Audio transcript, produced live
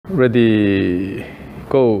Ready,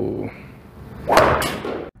 go.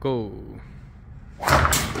 Go.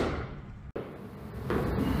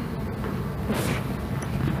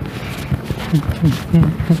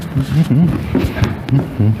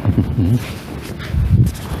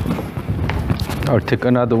 I'll take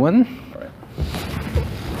another one.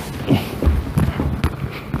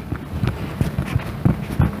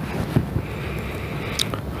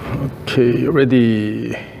 Okay,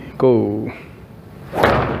 ready, go.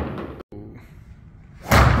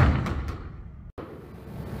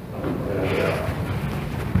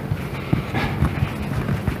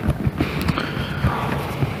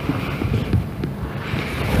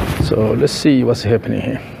 So let's see what's happening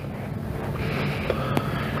here.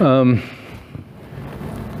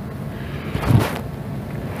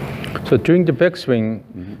 So during the backswing,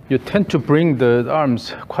 you tend to bring the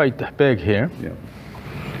arms quite back here. Yeah.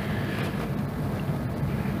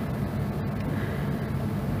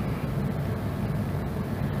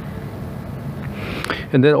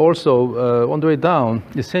 And then also on the way down,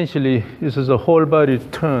 essentially this is a whole body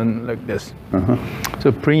turn like this.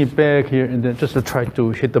 So bring it back here and then just try to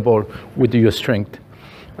hit the ball with your strength.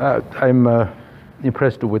 I'm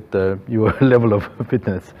impressed with your level of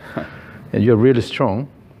fitness. And you're really strong.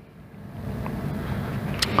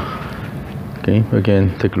 Okay,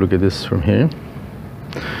 again, take a look at this from here.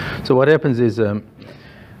 So what happens is,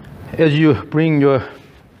 as you bring your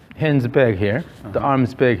hands back here, the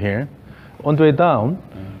arms back here, on the way down,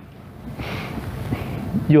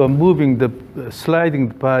 you are moving sliding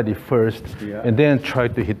the body first, and then try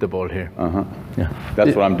to hit the ball here. Yeah,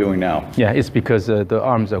 that's what I'm doing now. Yeah, it's because the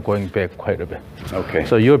arms are going back quite a bit. Okay.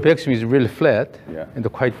 So your backswing is really flat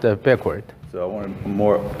and quite backward. So I want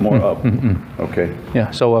more up. Okay.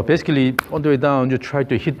 Yeah. So basically, on the way down, you try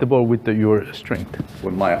to hit the ball with your strength.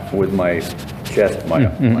 With my chest,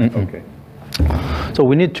 okay. So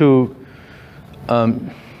we need to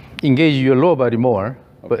engage your lower body more,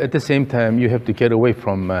 but at the same time, you have to get away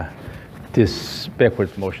from this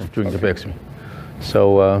backwards motion during the backswing.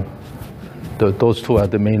 So those two are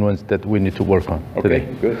the main ones that we need to work on today.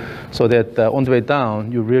 Good. So that on the way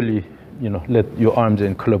down, you really, let your arms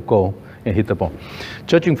and club go and hit the ball.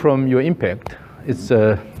 Judging from your impact, it's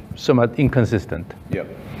somewhat inconsistent. Yep.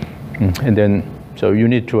 And then, so you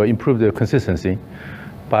need to improve the consistency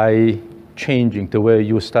by changing the way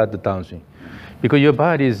you start the downswing. Because your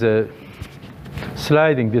body is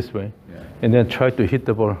sliding this way, and then try to hit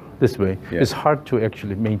the ball this way. It's hard to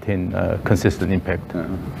actually maintain consistent impact.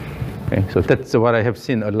 Okay, so that's what I have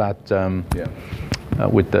seen a lot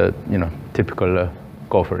with the typical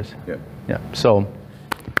golfers. Yeah. So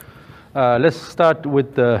let's start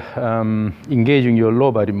with engaging your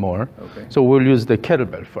lower body more. Okay. So we'll use the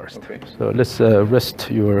kettlebell first. Okay. So let's rest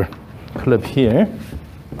your club here.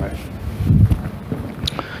 All right.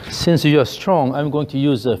 Since you are strong, I'm going to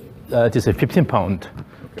use this 15-pound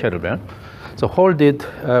kettlebell. So hold it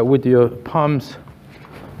with your palms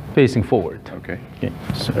facing forward. Okay.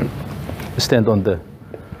 So stand on the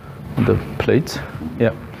plates.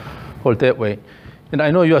 Yeah. Hold that way. And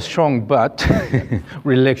I know you are strong, but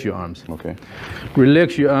relax your arms. Okay.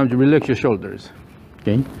 Relax your arms, relax your shoulders.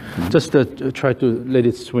 Okay. Just try to let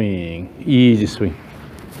it swing, easy swing,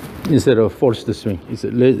 instead of force the swing.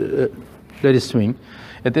 Let it swing.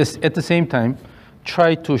 At the same time,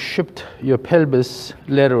 try to shift your pelvis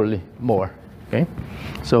laterally more. Okay.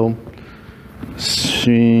 So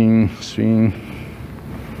swing, swing.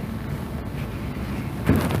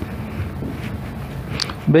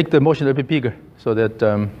 Make the motion a bit bigger so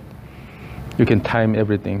that you can time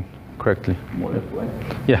everything correctly. More this way?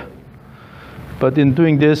 Yeah. But in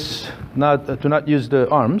doing this, do not use the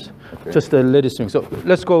arms, just let it swing. So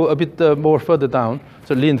let's go a bit more further down.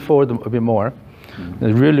 So lean forward a bit more.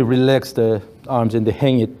 And really relax the arms and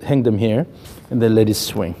hang them here, and then let it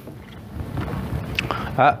swing.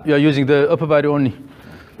 You are using the upper body only.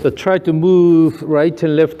 So try to move right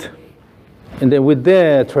and left, and then with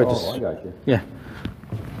that, try to. I got you. Yeah.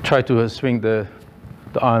 Try to swing the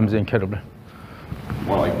arms and kettlebell.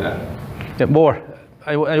 More like that. Yeah, more.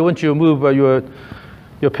 I want you to move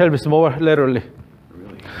your pelvis more laterally.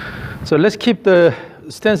 Really? So let's keep the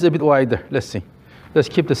stance a bit wider. Let's see. Let's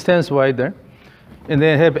keep the stance wider, and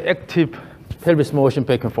then have active pelvis motion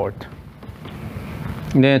back and forth.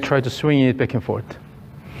 And then try to swing it back and forth.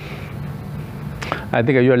 I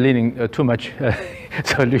think you are leaning too much,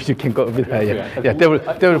 so you can go a bit higher. Yeah, they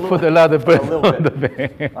will put a lot of burden on the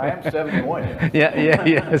back. I am 71.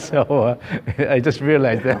 Yeah. So I just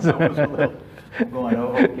realized that. I'm going,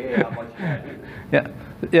 okay, how much can I do?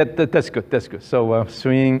 Yeah, that's good. So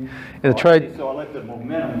swing and try. So I like the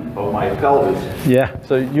momentum of my pelvis. Yeah.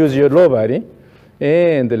 So use your lower body,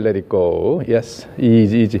 And let it go. Yes,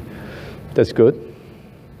 easy, easy. That's good.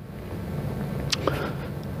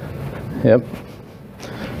 Yep.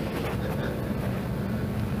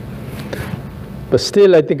 But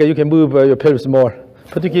still, I think you can move your pelvis more,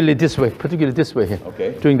 particularly this way here,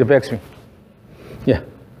 Okay. during the backswing. Yeah.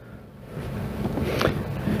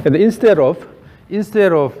 And instead of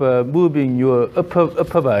moving your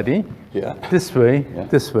upper body this way,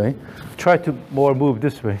 try to more move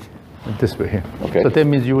this way and this way here. Okay. So that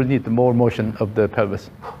means you will need more motion of the pelvis.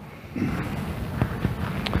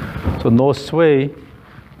 So no swaying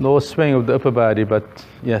of the upper body, but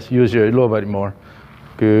yes, use your lower body more.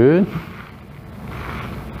 Good.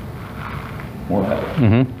 More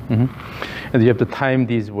heavy. And you have to time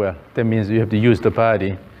these well. That means you have to use the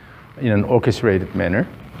body in an orchestrated manner.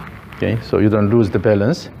 Okay, so you don't lose the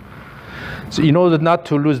balance. So in order not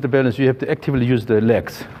to lose the balance, you have to actively use the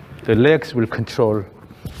legs. The legs will control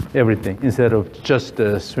everything instead of just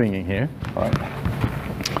swinging here. All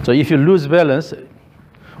right. So if you lose balance,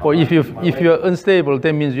 or if you're unstable,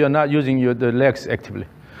 that means you're not using the legs actively.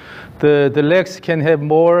 The legs can have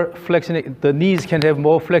more flexion. The knees can have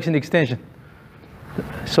more flexion extension.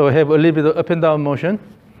 So have a little bit of up and down motion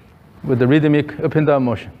with the rhythmic up and down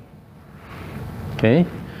motion. Okay,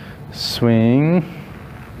 swing,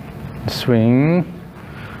 swing.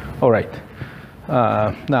 All right.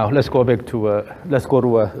 Now let's go back to a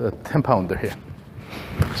 10-pounder here.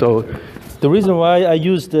 So the reason why I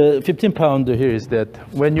use the 15-pounder here is that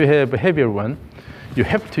when you have a heavier one, you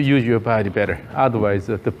have to use your body better. Otherwise,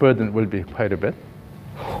 the burden will be quite a bit.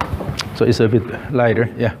 So it's a bit lighter,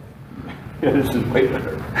 yeah. Yeah, this is way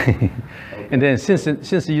better. Okay. And then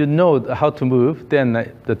since you know how to move, then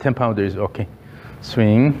the 10-pounder is okay.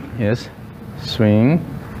 Swing, yes. Swing,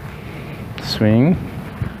 swing,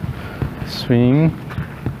 swing,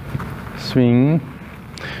 swing.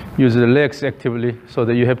 Use the legs actively so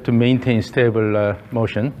that you have to maintain stable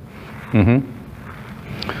motion.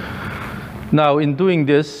 Now, in doing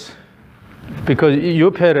this, because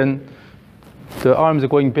your pattern, the arms are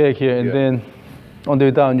going back here, and then on the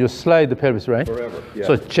way down, you slide the pelvis, right? Forever, yeah.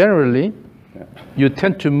 So generally, you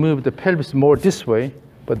tend to move the pelvis more this way,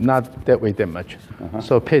 but not that way that much.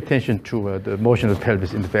 So pay attention to the motion of the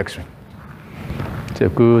pelvis in the backswing. It's a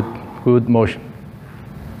good motion.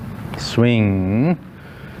 Swing,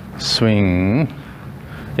 swing.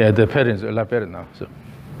 Yeah, the pattern is a lot better now. So,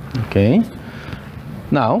 okay.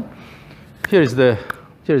 Now, here's the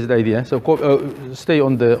idea. So stay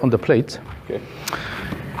on the plates. Okay.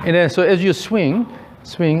 And then, so as you swing,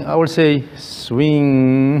 I will say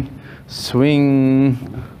swing, swing,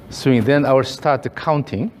 swing. Then I will start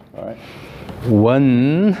counting. All right.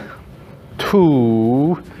 1,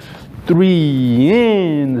 2, 3,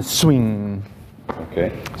 and swing.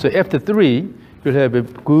 Okay. So after 3, you'll have a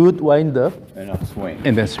good wind up. And I'll swing.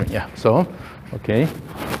 And then swing, yeah. So, okay.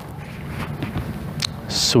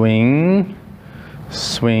 Swing,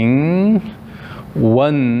 swing.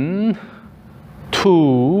 1,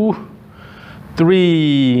 2,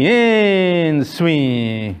 3, and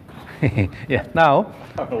swing. Yeah, now.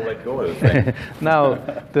 I'm going to let go of this thing. Now,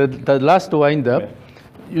 the last wind up,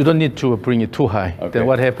 you don't need to bring it too high. Okay. Then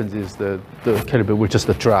what happens is the caliber will just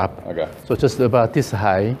drop. Okay. So just about this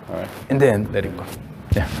high, All right. and then let it go.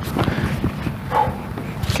 Yeah.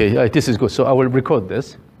 Okay, this is good. So I will record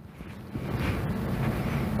this.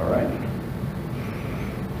 All right.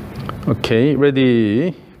 Okay,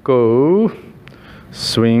 ready, go.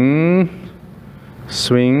 Swing,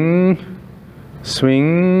 swing,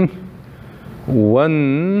 swing.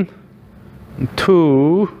 1,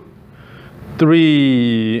 2,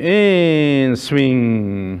 3, and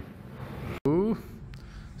swing.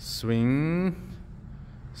 Swing,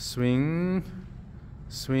 swing,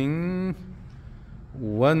 swing.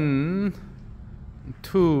 1,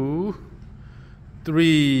 2,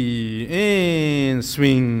 3, and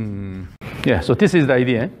swing. Yeah, so this is the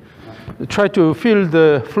idea. Try to feel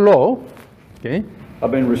the flow. Okay.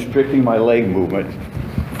 I've been restricting my leg movement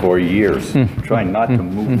for years, trying not to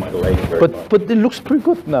move my leg very much. But it looks pretty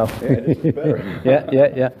good now. Yeah, this is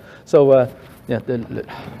better. Yeah. So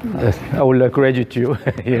I will graduate you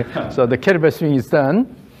here. So the kettlebell swing is done,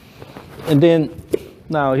 and then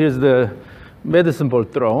now here's the medicine ball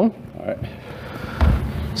throw. All right.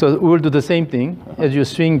 So we will do the same thing as you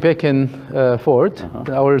swing back and forth.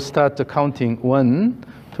 I will start counting 1,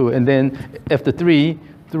 2, and then after 3,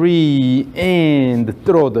 and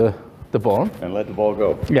throw the ball. And let the ball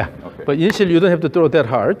go. Yeah. Okay. But initially you don't have to throw that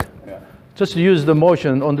hard. Yeah. Just use the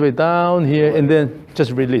motion on the way down here and then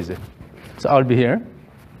just release it. So I'll be here.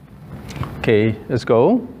 Okay, let's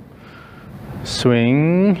go.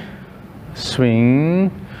 Swing,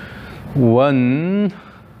 swing. 1,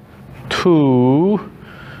 2,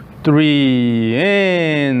 3,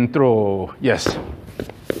 and throw. Yes.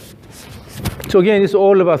 So again, it's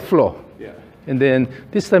all about flow. Yeah. And then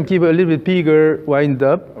this time give it a little bit bigger wind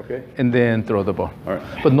up, Okay. and then throw the ball. All right.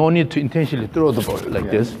 But no need to intentionally throw the ball like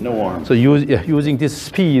this. No arms. So using this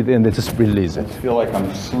speed and then just release it. I feel like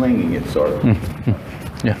I'm slinging it, sort of.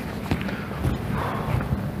 Yeah.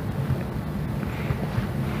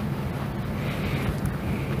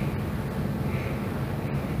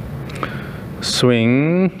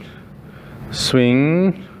 Swing,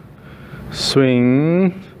 swing,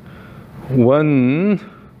 swing. 1,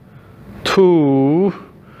 2,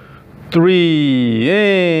 3,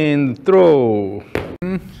 and throw.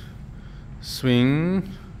 Swing,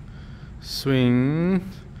 swing.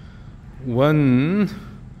 1,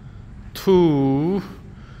 2,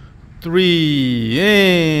 3,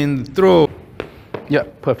 and throw. Yeah,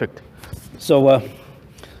 perfect. So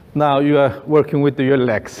now you are working with your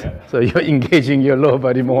legs. Yeah. So you're engaging your lower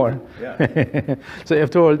body more. Yeah. So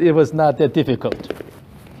after all, it was not that difficult.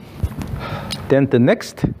 Then the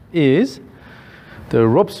next is the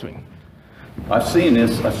rope swing. I've seen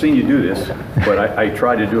this. I've seen you do this, but I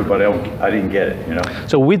tried to do it, but I didn't get it. You know.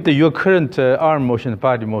 So with your current arm motion,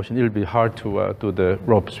 body motion, it'll be hard to do the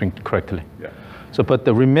rope swing correctly. Yeah. So, but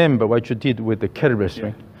remember what you did with the kettlebell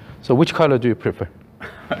swing. Yeah. So which color do you prefer?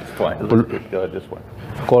 It's fine. Let's do it this way.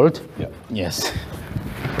 Gold? Yeah. Yes.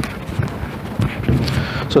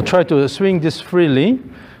 So try to swing this freely.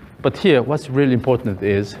 But here, what's really important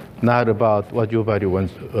is not about what your body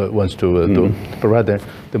wants to do, but rather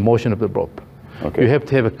the motion of the rope. Okay. You have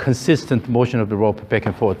to have a consistent motion of the rope back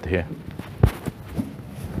and forth here.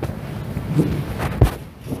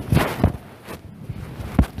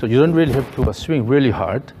 So you don't really have to swing really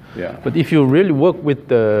hard. Yeah. But if you really work with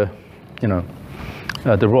the,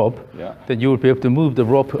 the rope, Yeah. then you will be able to move the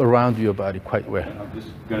rope around your body quite well. I'm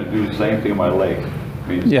just going to do the same thing with my legs.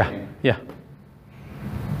 Yeah, yeah.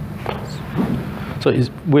 So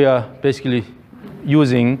we are basically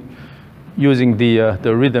using the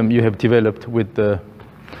rhythm you have developed with the.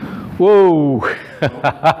 Whoa!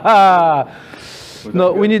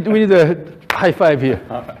 No, we need a high five here.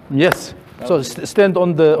 Yes. So stand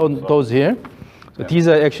on those here. So these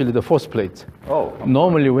are actually the force plates. Oh.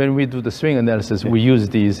 Normally, when we do the swing analysis, we use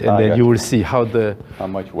these, and then you will see how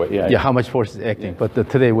much weight? Yeah. Yeah, how much force is acting. But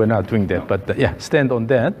today we're not doing that. But yeah, stand on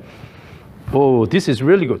that. Oh, this is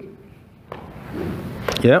really good.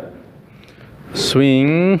 Yeah.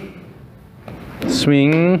 Swing,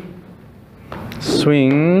 swing,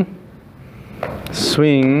 swing,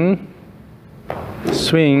 swing,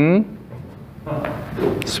 swing,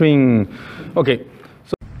 swing. Okay.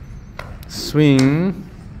 So swing,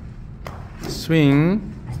 swing,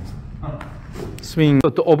 swing. So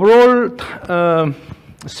the overall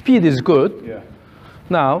speed is good. Yeah.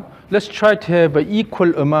 Now, let's try to have an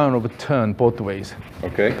equal amount of turn both ways.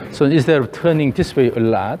 Okay. So instead of turning this way a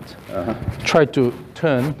lot, try to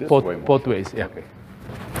turn both ways. Yeah. Okay.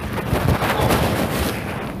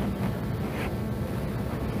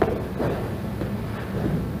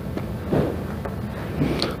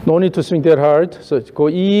 No need to swing that hard. So go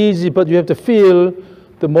easy, but you have to feel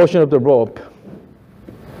the motion of the rope.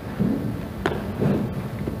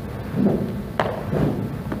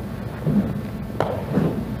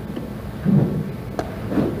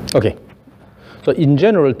 Okay. So in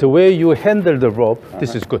general, the way you handle the rope,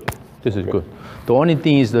 this is good. This is good. The only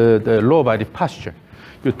thing is the lower body posture.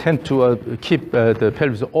 You tend to keep the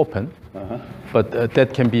pelvis open, but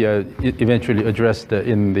that can be eventually addressed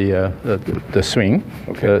in the swing,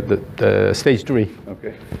 the stage 3.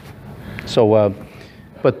 Okay. So,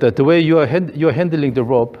 but the way you're handling the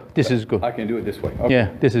rope, this is good. I can do it this way. Okay. Yeah,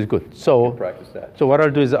 this is good. So Practice that. So what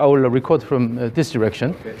I'll do is I will record from this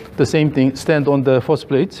direction. Okay. The same thing, stand on the force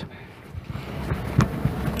plates.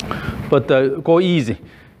 But go easy.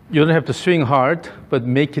 You don't have to swing hard, but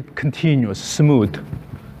make it continuous, smooth.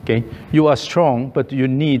 Okay? You are strong, but you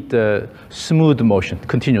need smooth motion,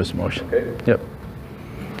 continuous motion. Okay. Yep.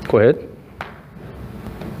 Go ahead.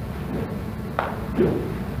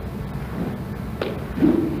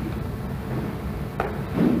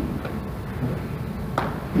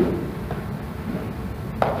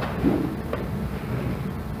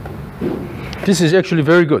 This is actually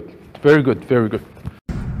very good. Very good, very good.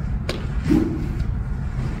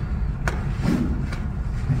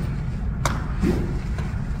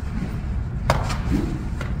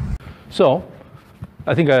 So,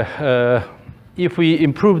 I think if we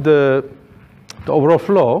improve the overall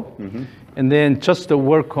flow, and then just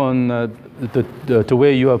work on the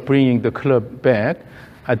way you are bringing the club back,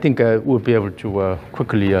 I think we'll be able to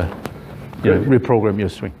quickly reprogram your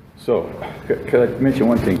swing. So, could I mention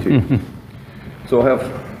one thing to you? So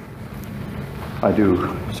I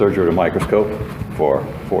do surgery with a microscope for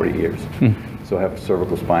 40 years. So I have a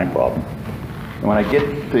cervical spine problem. And when I get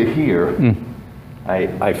to here,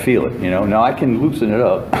 I feel it, you know. Now I can loosen it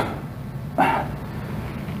up,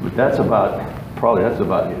 but that's about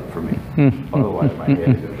it for me. Otherwise my head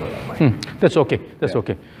is going to go that way. That's okay, that's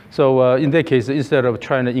okay. So in that case, instead of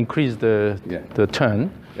trying to increase the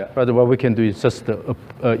turn, rather what we can do is just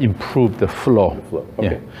improve the flow.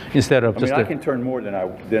 Okay. Instead of I can turn more than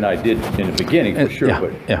I did in the beginning for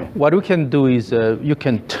sure. What we can do is you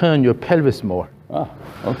can turn your pelvis more. Ah,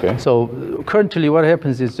 okay. So currently what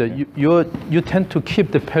happens is you tend to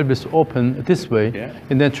keep the pelvis open this way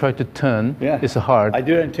and then try to turn. It's hard. I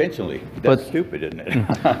do it intentionally. That's stupid, isn't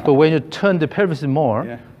it? But when you turn the pelvis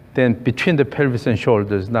more, then between the pelvis and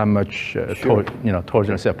shoulders, not much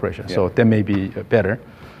torsional separation. So that may be better.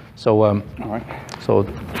 So all right. So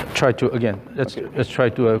try to again. Let's try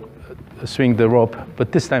to swing the rope,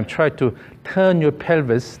 but this time try to turn your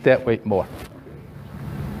pelvis that way more.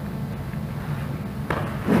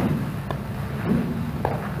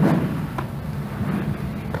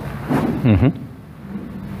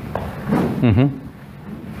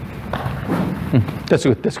 That's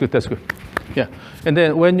good. That's good. That's good. Yeah. And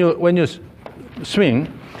then when you swing,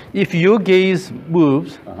 if your gaze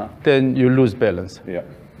moves, then you lose balance.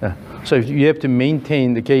 So you have to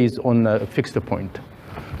maintain the gaze on a fixed point.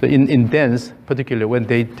 So in dance, particularly when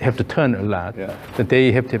they have to turn a lot, that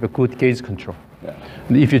they have to have a good gaze control.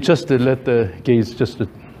 And if you just let the gaze just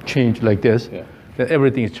change like this, then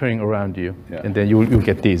everything is turning around you, and then you'll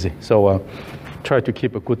get dizzy. So try to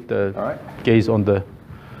keep a good gaze on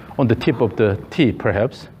the tip of the tee,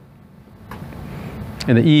 perhaps.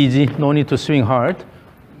 And easy, no need to swing hard,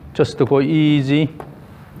 just to go easy.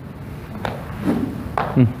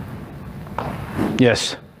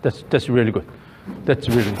 Yes, that's really good. That's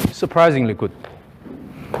really surprisingly good.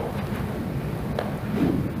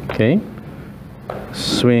 Okay,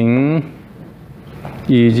 swing,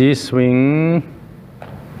 easy swing.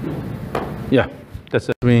 Yeah, that's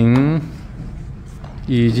a swing,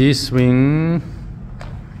 easy swing.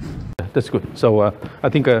 That's good. So I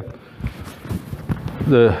think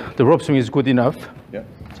the rope swing is good enough.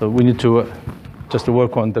 So we need to just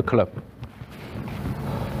work on the club.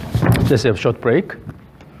 Let's have a short break.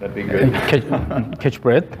 That'd be good. Catch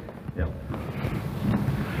breath.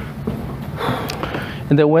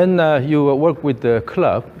 And then when you work with the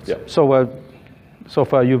club, so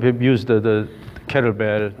far you've used the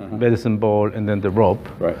kettlebell, medicine ball, and then the rope.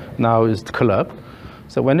 Now is the club.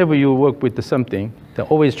 So whenever you work with something, then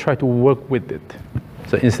always try to work with it.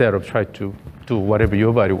 So instead of try to do whatever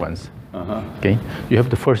your body wants. Okay, you have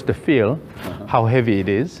to first feel how heavy it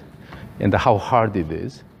is and how hard it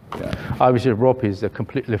is. Obviously, rope is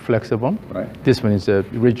completely flexible. This one is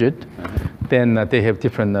rigid. Then they have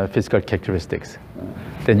different physical characteristics.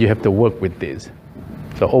 Then you have to work with these.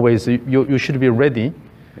 So always you should be ready,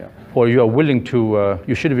 or you are willing to.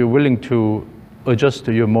 You should be willing to adjust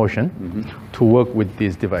to your motion to work with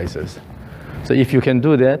these devices. So if you can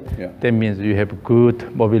do that, that means you have a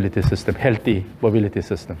good mobility system, healthy mobility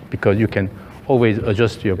system, because you can always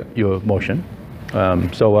adjust your motion.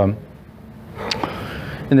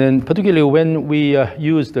 And then particularly when we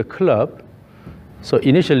use the club, so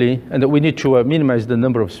initially, and we need to minimize the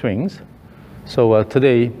number of swings. So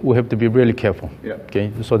today we have to be really careful,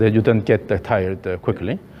 okay, so that you don't get tired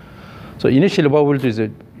quickly. So initially what we'll do is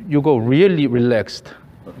you go really relaxed.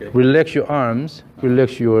 Relax your arms,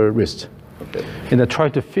 relax your wrists. And then try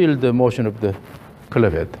to feel the motion of the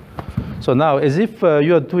club head. So now, as if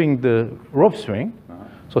you are doing the rope swing,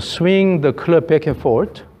 so swing the club back and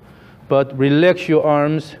forth, but relax your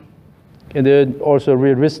arms, and then also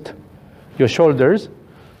wrist, your shoulders.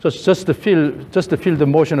 So just to feel the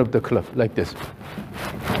motion of the club like this.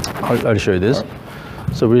 I'll show you this.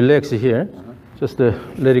 So relax here, just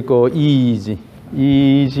let it go easy,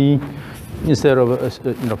 easy. Instead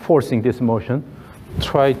of forcing this motion,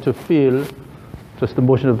 try to feel just the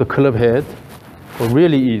motion of the club head, or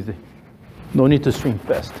really easy. No need to swing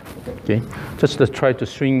fast. Okay, just to try to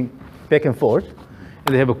swing back and forth,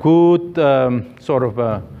 and they have a good sort of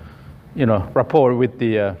rapport with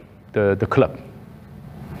the club.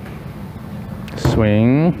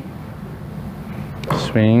 Swing,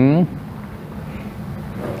 swing.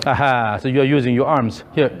 Aha! So you are using your arms.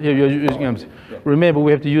 Here you're using arms. Remember,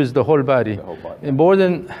 we have to use the whole body. And more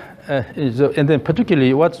than, and then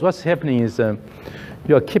particularly, what's happening is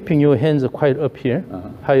you are keeping your hands quite up here,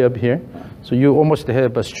 high up here. So you almost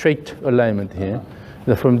have a straight alignment here.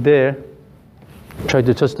 And from there, try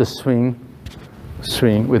to just swing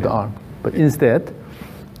with the arm. But instead,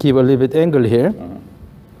 Keep a little bit angle here,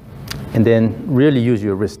 and then really use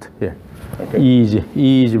your wrist here. Okay.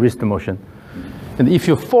 Easy wrist motion. And if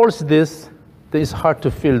you force this, then it's hard to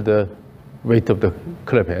feel the weight of the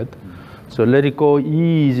club head. So let it go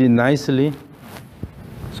easy, nicely.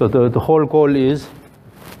 So the whole goal is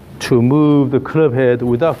to move the club head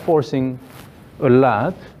without forcing a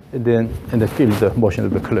lot, and then feel the motion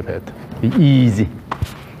of the club head. Be easy.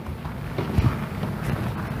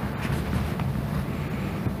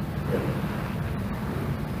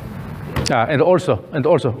 And also,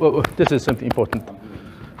 this is something important.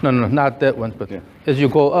 No, not that one, but as you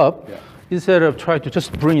go up, instead of trying to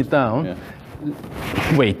just bring it down,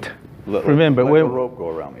 wait. Remember, let the rope go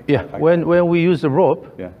around me. Yeah, when we use the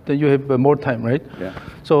rope, then you have more time, right? Yeah.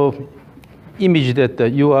 So image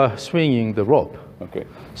that you are swinging the rope. Okay.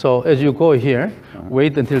 So as you go here,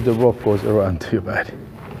 wait until the rope goes around to your body,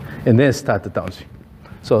 and then start the downswing.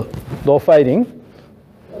 So no fighting.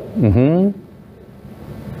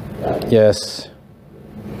 Yes.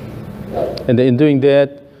 And then in doing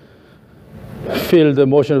that, feel the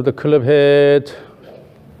motion of the club head.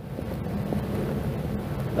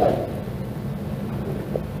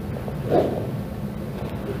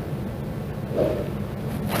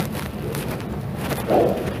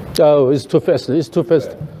 Oh, it's too fast. It's too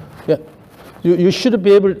fast. Yeah. You should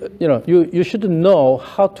be able, you should know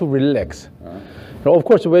how to relax. Now, of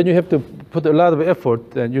course, when you have to put a lot of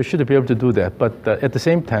effort, then you should be able to do that. But at the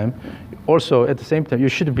same time, you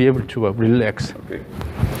should be able to relax. Okay.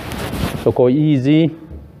 So go easy,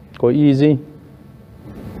 go easy.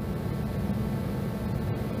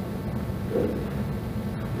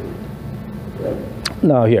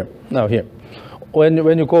 Now here. When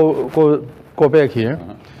you go back here,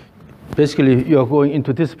 basically you are going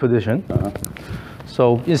into this position.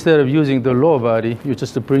 So instead of using the lower body, you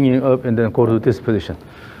just bring it up and then go to this position.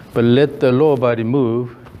 But let the lower body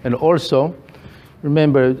move. And also,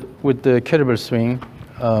 remember with the kettlebell swing,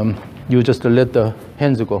 you just let the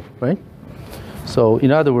hands go, right? So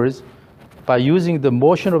in other words, by using the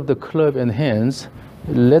motion of the club and hands,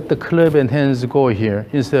 let the club and hands go here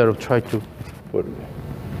instead of try to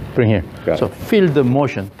bring here. So feel the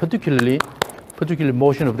motion, particularly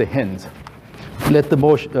motion of the hands. Let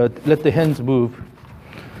the hands move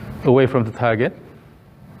away from the target.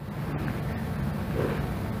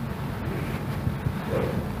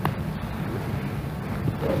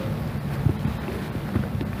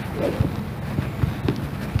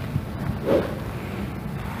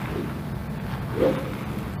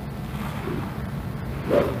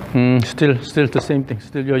 Still the same thing.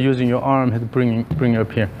 Still you're using your arm to bring it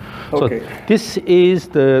up here. Okay. So this is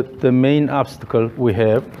the main obstacle we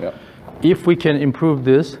have. Yeah. If we can improve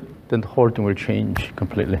this, then the whole thing will change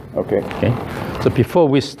completely. Okay. So before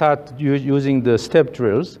we start using the step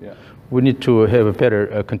drills, we need to have a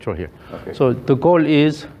better control here. Okay. So the goal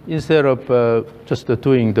is, instead of just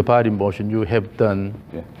doing the body motion you have done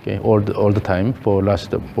all the time for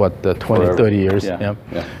last 20, 30 years,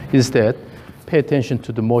 instead pay attention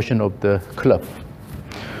to the motion of the club.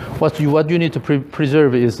 What you need to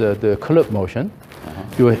preserve is the club motion.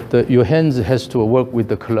 Your hands has to work with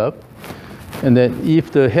the club. And then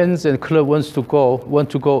if the hands and club want to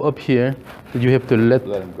go up here, then you have to let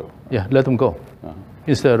them go. Yeah, let them go.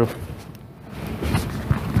 Instead of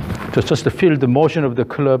just to feel the motion of the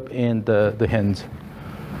club and the hands.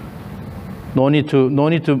 No need to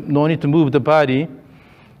move the body.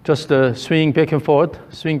 Just swing back and forth,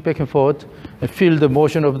 and feel the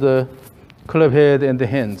motion of the club head and the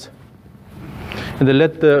hands. And then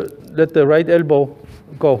let the right elbow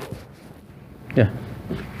go. Yeah.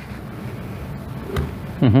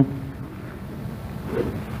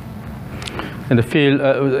 And feel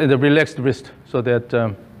and the relaxed wrist, so that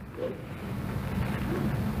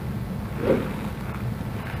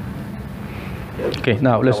okay.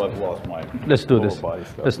 Now let's do this.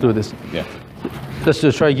 Let's do this. Yeah. Let's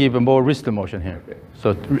just try to give a more wrist motion here. Okay.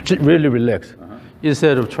 So really relax.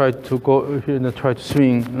 Instead of try to go here and try to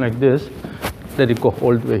swing like this, let it go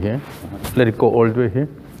all the way here. Let it go all the way here.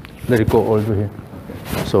 Let it go all the way here.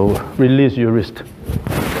 Okay. So release your wrist.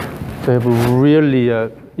 To have a really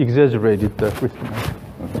exaggerated wrist motion.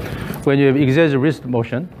 Okay. When you have exaggerated wrist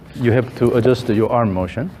motion, you have to adjust your arm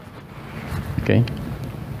motion. Okay.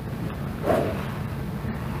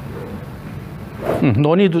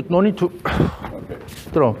 No need to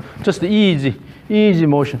throw. Just easy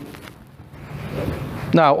motion.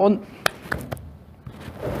 Now on.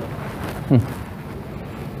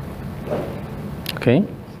 Okay.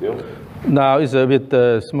 Now it's a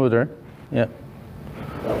bit smoother. Yeah.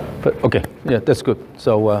 But okay. Yeah, that's good.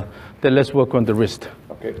 So then let's work on the wrist.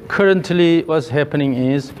 Okay. Currently, what's happening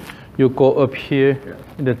is you go up here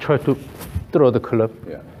and then try to throw the club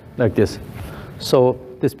like this. So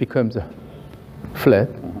this becomes flat.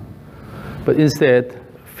 But instead,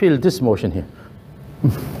 feel this motion here.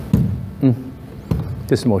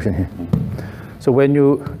 This motion here. So when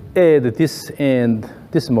you add this and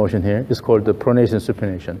this motion here, it's called the pronation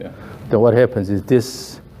supination. Then what happens is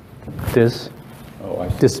this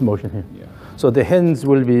motion here. So the hands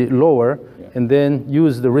will be lower, and then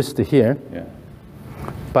use the wrist here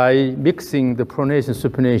by mixing the pronation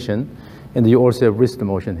supination, and you also have wrist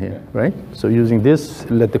motion here, right? So using this,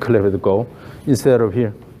 let the club go instead of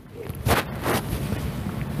here.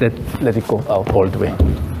 Let it go out all the way.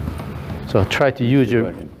 So try to use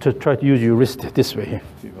your wrist this way here.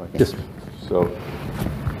 This way.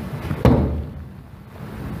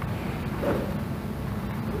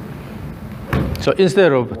 So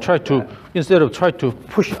instead of try to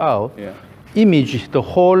push out, image the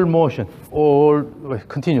whole motion, all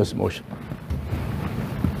continuous motion.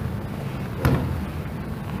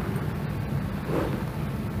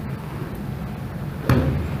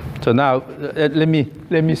 So now let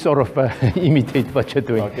me sort of imitate what you're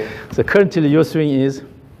doing. So currently your swing is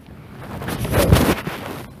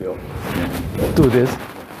do this,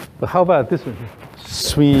 but how about this one?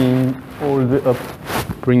 Swing all the way up,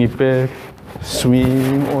 bring it back,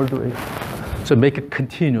 swing all the way. So make a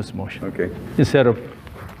continuous motion. Instead of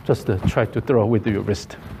just try to throw with your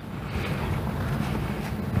wrist.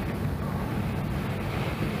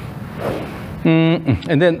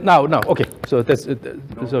 And then now, okay. So that's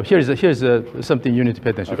so here's something you need to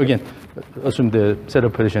pay attention. Again, assume the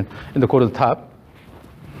setup position and go to the top.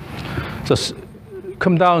 So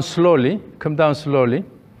come down slowly.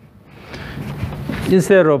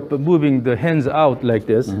 Instead of moving the hands out like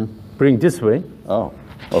this, bring this way.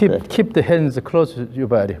 Keep the hands close to your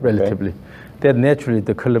body relatively. That naturally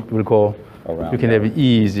the club will go around. You can have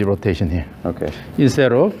easy rotation here.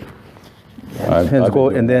 Instead of hands go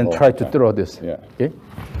and then try to throw this. Okay.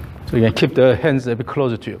 So you can keep the hands a bit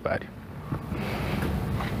closer to your body.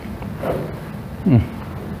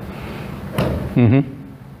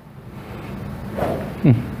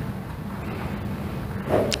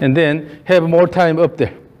 And then have more time up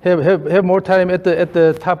there. Have more time at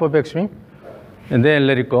the top of backswing, and then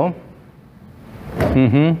let it go.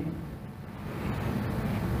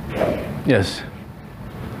 Yes.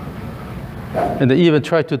 And then even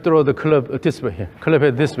try to throw the club this way here. Club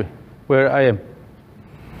head this way, where I am.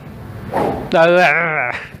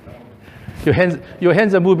 Your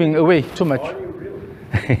hands are moving away too much.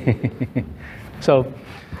 So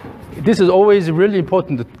this is always really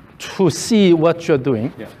important to see what you're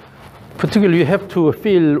doing. Particularly, you have to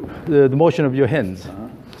feel the motion of your hands.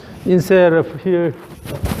 Instead of here,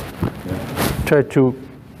 try to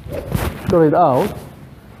throw it out.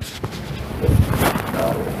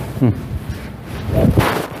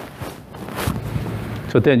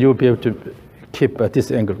 So then you'll be able to keep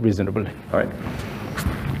this angle reasonably.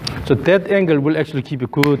 So that angle will actually keep a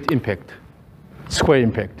good impact, square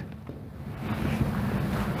impact.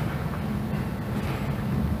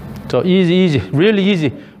 So easy, really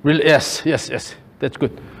easy. Really, yes. That's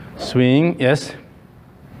good. Swing, yes.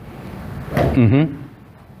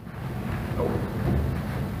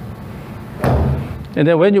 And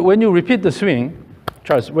then when you repeat the swing,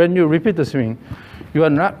 Charles, when you repeat the swing, you are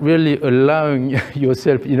not really allowing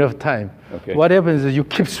yourself enough time. What happens is you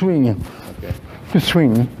keep swinging. Keep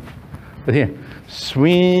swinging. But here,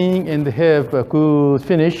 swing and have a good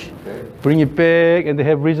finish. Bring it back and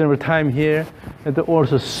have reasonable time here. And then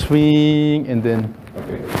also swing and then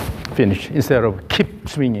finish instead of keep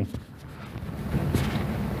swinging.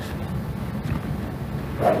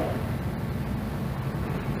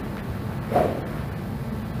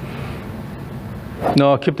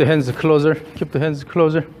 No, keep the hands closer. Keep the hands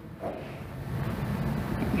closer.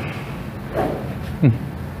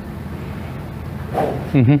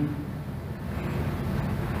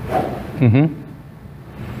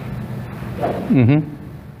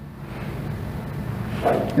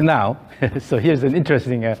 Now, so here's an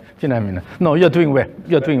interesting phenomenon. No, you're doing well.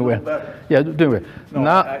 You're doing well. Yeah, doing well. No,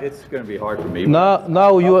 now it's going to be hard for me.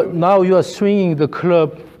 Now you are swinging the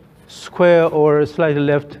club square or slightly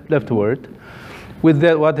leftward. With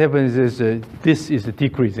that, what happens is this is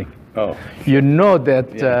decreasing. You know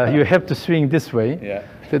that you have to swing this way.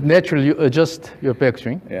 That naturally you adjust your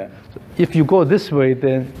backswing. So if you go this way,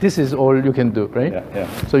 then this is all you can do, right?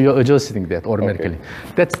 So you're adjusting that automatically.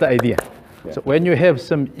 That's the idea. So when you have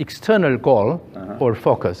some external goal or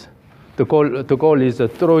focus, the goal is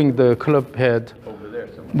throwing the club head over there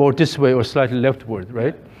more this way or slightly leftward,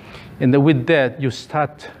 right? And then with that, you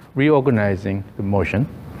start reorganizing the motion.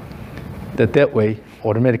 That way,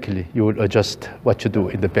 automatically you will adjust what you do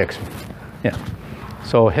in the backswing. Yeah.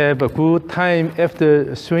 So have a good time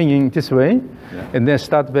after swinging this way, and then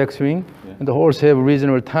start backswing, and also have a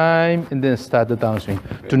reasonable time, and then start the downswing.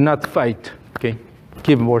 Okay. Do not fight, okay?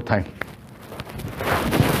 Give more time.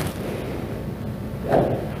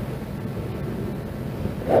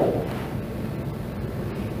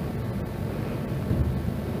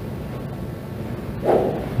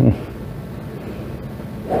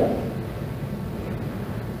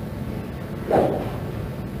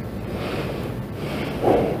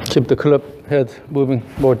 Keep the club head moving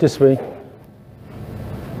more this way.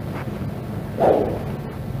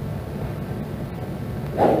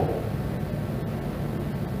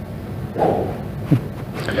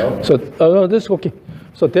 So, no, this is okay.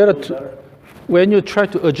 So there are when you try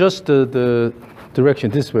to adjust the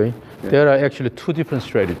direction this way, there are actually two different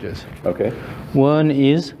strategies. Okay. One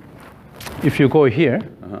is, if you go here,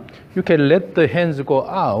 you can let the hands go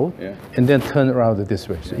out and then turn around this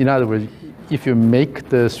way. So in other words, if you make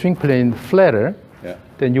the swing plane flatter,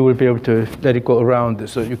 then you will be able to let it go around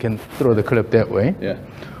so you can throw the club that way.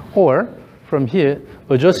 Or from here,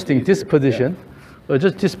 adjusting this position,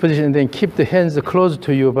 adjust this position and then keep the hands close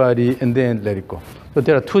to your body and then let it go. So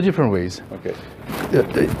there are two different ways. Okay.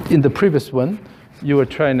 In the previous one, you were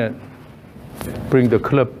trying to bring the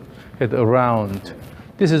club head around.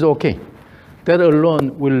 This is okay. That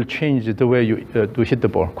alone will change the way you to hit the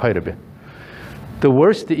ball quite a bit. The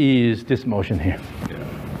worst is this motion here.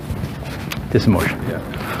 This motion.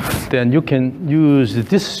 Then you can use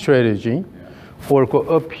this strategy or go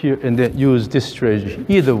up here and then use this strategy.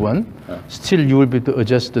 Either one, still you will be able to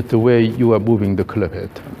adjust the way you are moving the club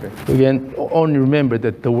head. Okay. Again, only remember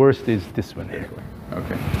that the worst is this one here.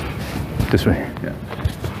 Okay. This one here. Yeah.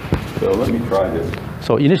 So let me try this.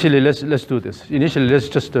 So initially, let's do this. Initially, let's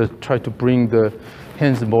just try to bring the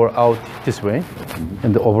hands more out this way,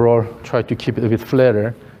 and the overall try to keep it a bit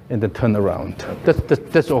flatter, and then turn around.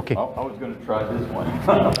 That's okay. I was going to try this one.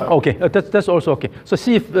 Okay, that's also okay. So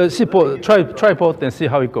see if see both, try both and see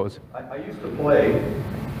how it goes. I used to play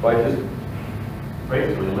by just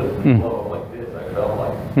basically lifting the blow like this. I felt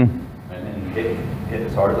like, and then hit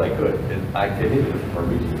as hard as I could. And I could hit it for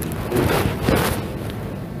reason.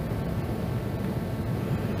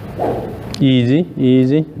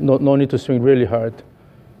 Easy. No need to swing really hard.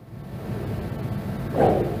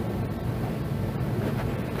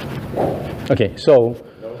 Okay, so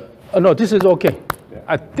no, this is okay.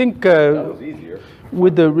 I think that was easier.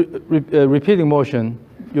 With the repeating motion,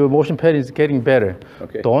 your motion pattern is getting better.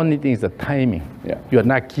 Okay. The only thing is the timing. You are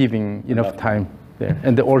not giving enough time there,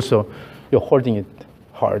 and also you're holding it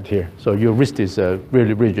hard here, so your wrist is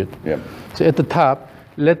really rigid. So at the top,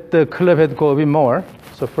 let the club head go a bit more.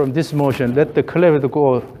 So from this motion, let the club head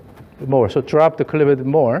go more. So drop the club head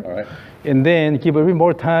more, and then give a bit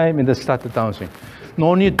more time, and then start the downswing.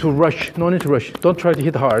 No need to rush. Don't try to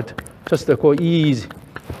hit hard. Just go easy.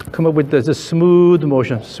 Come up with the smooth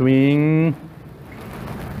motion. Swing.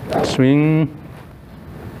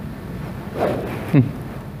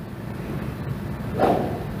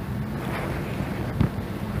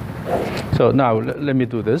 So now let me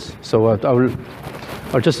do this. So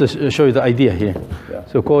I'll just show you the idea here.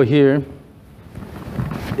 So go here.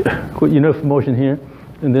 Go enough motion here,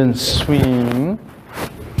 and then swing.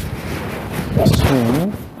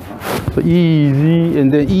 So easy,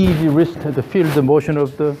 and then easy wrist to feel the motion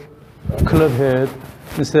of the club head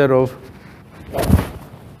instead of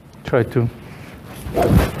try to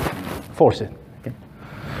force it. Okay.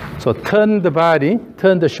 So turn the body,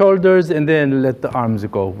 turn the shoulders, and then let the arms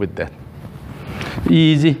go with that.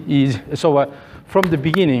 Easy. So from the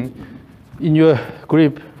beginning, in your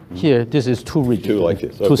grip here, this is too rigid. Too like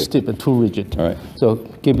this. Okay. Too stiff and too rigid. All right. So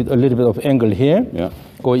give it a little bit of angle here.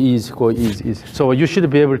 Go easy. So you should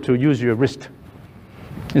be able to use your wrist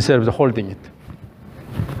instead of holding it.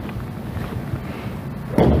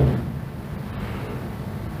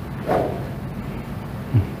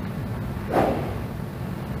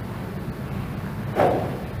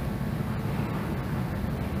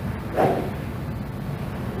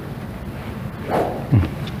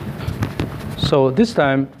 So this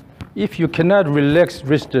time, if you cannot relax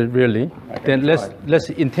wrist really, then let's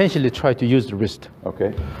intentionally try to use the wrist.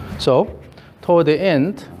 Okay. So toward the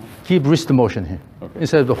end, keep wrist motion here.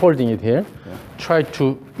 Instead of holding it here, try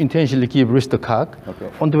to intentionally keep wrist cock.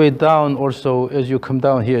 On the way down also, as you come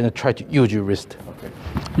down here, and try to use your wrist.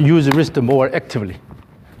 Use the wrist more actively.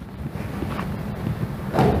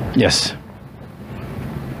 Yes.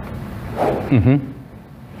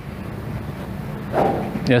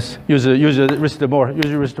 Yes, use the wrist more. Use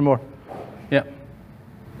your wrist more. Yeah.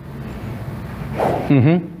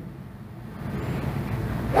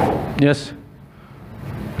 Yes.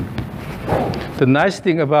 The nice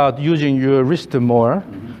thing about using your wrist more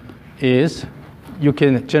is you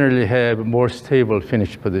can generally have a more stable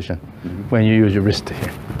finish position when you use your wrist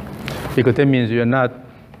here. Because that means you're not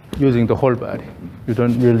using the whole body. You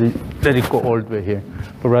don't really let it go all the way here,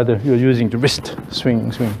 but rather you're using the wrist,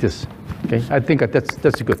 swing this. Okay, I think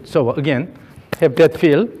that's good. So again, have that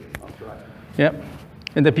feel. Yeah.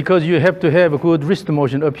 And then because you have to have a good wrist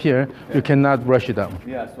motion up here, you cannot rush it down.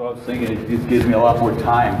 Yeah, so I was thinking it gives me a lot more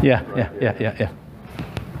time. Yeah.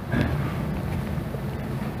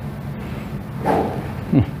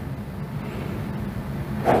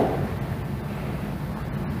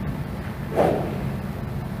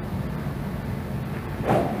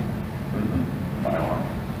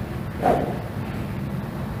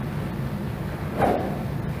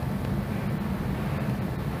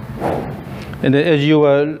 And then as you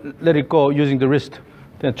let it go using the wrist,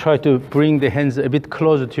 then try to bring the hands a bit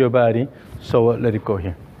closer to your body. So let it go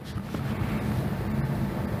here.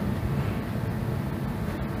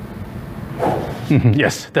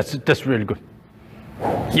 Yes, that's really good.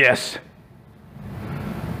 Yes.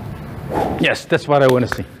 Yes, that's what I want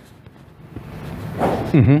to see.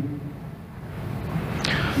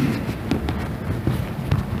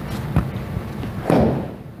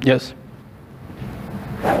 Yes.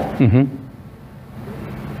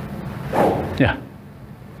 Yeah.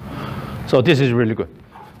 So this is really good.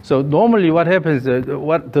 So normally what happens,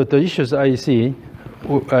 what the issues I see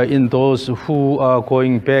in those who are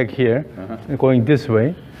going back here, going this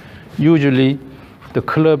way, usually the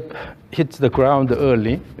club hits the ground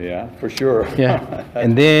early. Yeah, for sure. Yeah.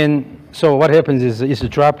 And then, so what happens is it's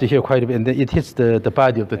dropped here quite a bit, and then it hits the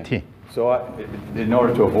body of the tee. So in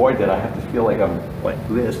order to avoid that, I have to feel like I'm like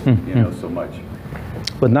this, you know, so much.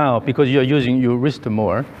 But now, because you're using your wrist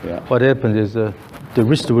more, what happens is the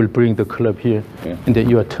wrist will bring the club here, and then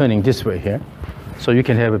you are turning this way here. So you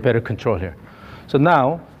can have a better control here. So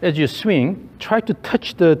now, as you swing, try to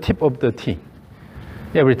touch the tip of the tee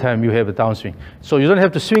every time you have a downswing. So you don't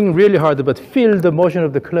have to swing really hard, but feel the motion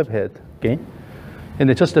of the club head, okay? And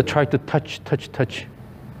then just try to touch.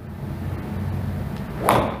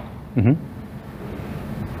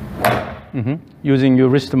 Using your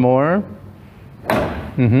wrist more.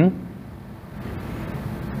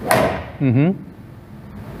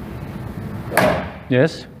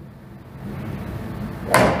 Yes.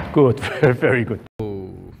 Good. Very good.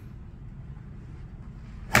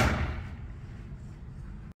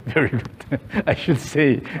 Very good. I should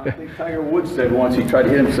say. I think Tiger Woods said once he tried to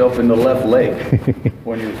hit himself in the left leg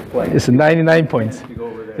when he was playing. It's 99 points.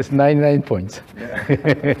 It's 99 points.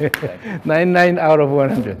 99 out of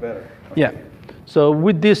 100. Yeah. So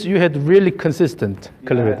with this, you had really consistent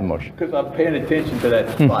club head motion. Because I'm paying attention to that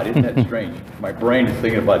spot. Isn't that strange? My brain is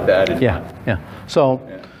thinking about that. Yeah. So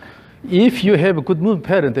if you have a good move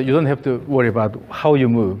pattern, that you don't have to worry about how you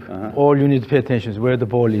move. All you need to pay attention is where the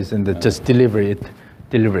ball is and just deliver it.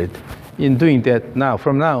 In doing that now,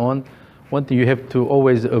 from now on, one thing you have to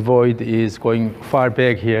always avoid is going far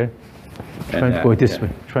back here, trying to go this way,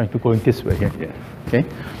 trying to go this way here. Okay.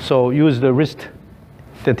 So use the wrist.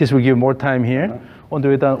 Then this will give more time here. On the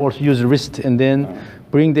way down, also use the wrist and then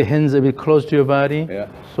bring the hands a bit close to your body.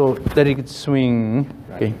 So let it swing.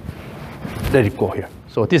 Okay. Let it go here.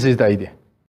 So this is the idea.